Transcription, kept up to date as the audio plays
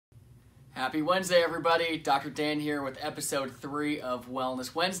Happy Wednesday, everybody. Dr. Dan here with episode 3 of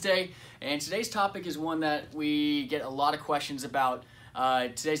Wellness Wednesday. And today's topic is one that we get a lot of questions about.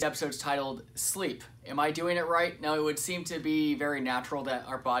 Today's episode is titled Sleep. Am I doing it right? Now, it would seem to be very natural that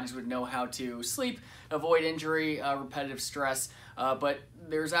our bodies would know how to sleep, avoid injury, repetitive stress, but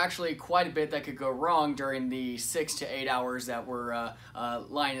there's actually quite a bit that could go wrong during the 6 to 8 hours that we're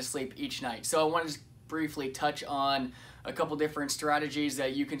lying asleep each night. So I wanted to briefly touch on a couple different strategies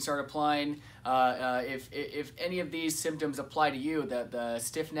that you can start applying if any of these symptoms apply to you. The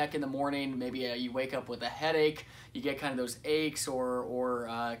stiff neck in the morning, maybe you wake up with a headache, you get kind of those aches or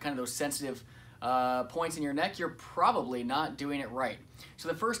kind of those sensitive points in your neck, you're probably not doing it right. So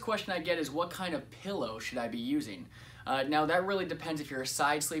the first question I get is, what kind of pillow should I be using? Now that really depends if you're a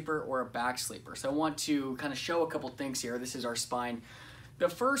side sleeper or a back sleeper. So I want to kind of show a couple things here. This is our spine. The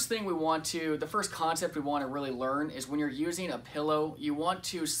first concept we want to really learn is when you're using a pillow, you want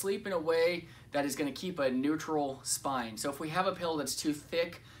to sleep in a way that is going to keep a neutral spine. So if we have a pillow that's too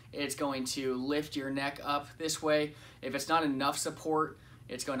thick, it's going to lift your neck up this way. If it's not enough support,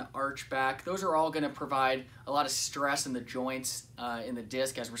 it's going to arch back. Those are all going to provide a lot of stress in the joints, in the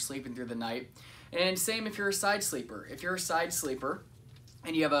disc as we're sleeping through the night. And same if you're a side sleeper. If you're a side sleeper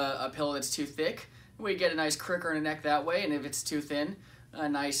and you have a pillow that's too thick, we get a nice cricker in the neck that way, and if it's too thin, a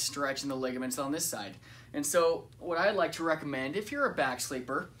nice stretch in the ligaments on this side. And so what I'd like to recommend, if you're a back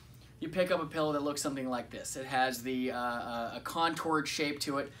sleeper, you pick up a pillow that looks something like this. It has a contoured shape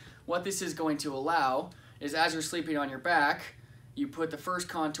to it. What this is going to allow is, as you're sleeping on your back, you put the first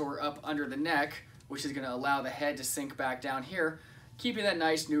contour up under the neck, which is going to allow the head to sink back down here, keeping that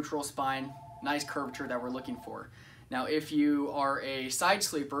nice neutral spine, nice curvature that we're looking for. Now, if you are a side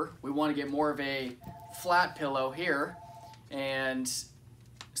sleeper, we want to get more of a flat pillow here and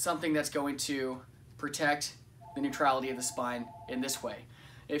something that's going to protect the neutrality of the spine in this way.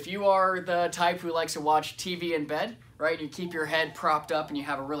 If you are the type who likes to watch TV in bed, right, you keep your head propped up and you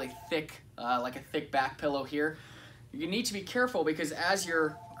have a really thick, like a thick back pillow here, you need to be careful, because as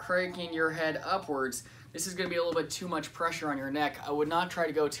you're cranking your head upwards, this is going to be a little bit too much pressure on your neck. I would not try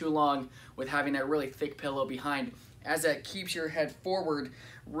to go too long with having that really thick pillow behind, as that keeps your head forward,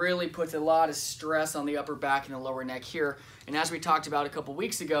 really puts a lot of stress on the upper back and the lower neck here. And as we talked about a couple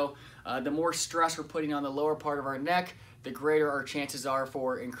weeks ago, the more stress we're putting on the lower part of our neck, the greater our chances are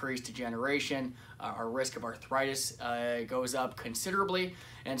for increased degeneration. Our risk of arthritis goes up considerably.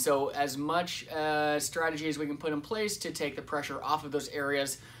 And so as much strategy as we can put in place to take the pressure off of those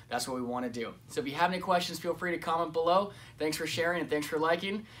areas, that's what we want to do. So if you have any questions, feel free to comment below. Thanks for sharing and thanks for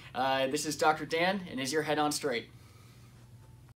liking. This is Dr. Dan, and is your head on straight?